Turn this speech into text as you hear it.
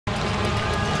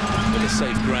with a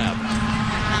safe grab.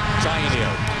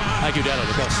 Tainio. Agudelo,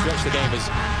 look how stretched the game has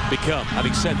become.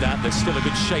 Having said that, there's still a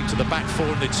good shape to the back four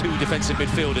and the two defensive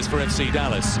midfielders for FC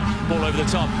Dallas. Ball over the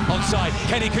top, onside.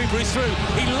 Kenny Cooper is through.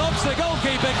 He lobs the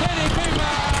goalkeeper. Kenny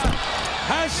Cooper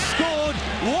has scored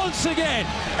once again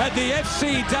at the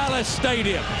FC Dallas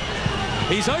Stadium.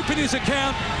 He's opened his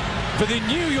account for the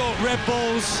New York Red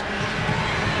Bulls.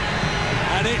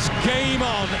 And it's game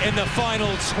on in the final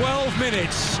 12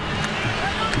 minutes.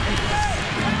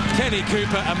 Kenny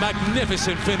Cooper, a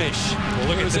magnificent finish. Well,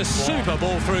 look, it was a super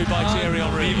ball through by Thierry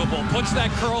Henry. Unbelievable. Puts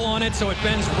that curl on it so it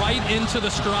bends right into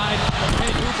the stride of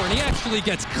Kenny Cooper. And he actually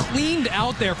gets cleaned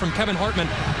out there from Kevin Hartman.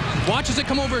 Watches it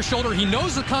come over his shoulder. He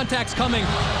knows the contact's coming.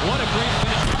 What a great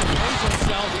finish. He knows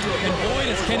himself. And boy,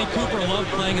 does Kenny Cooper love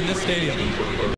playing in this stadium.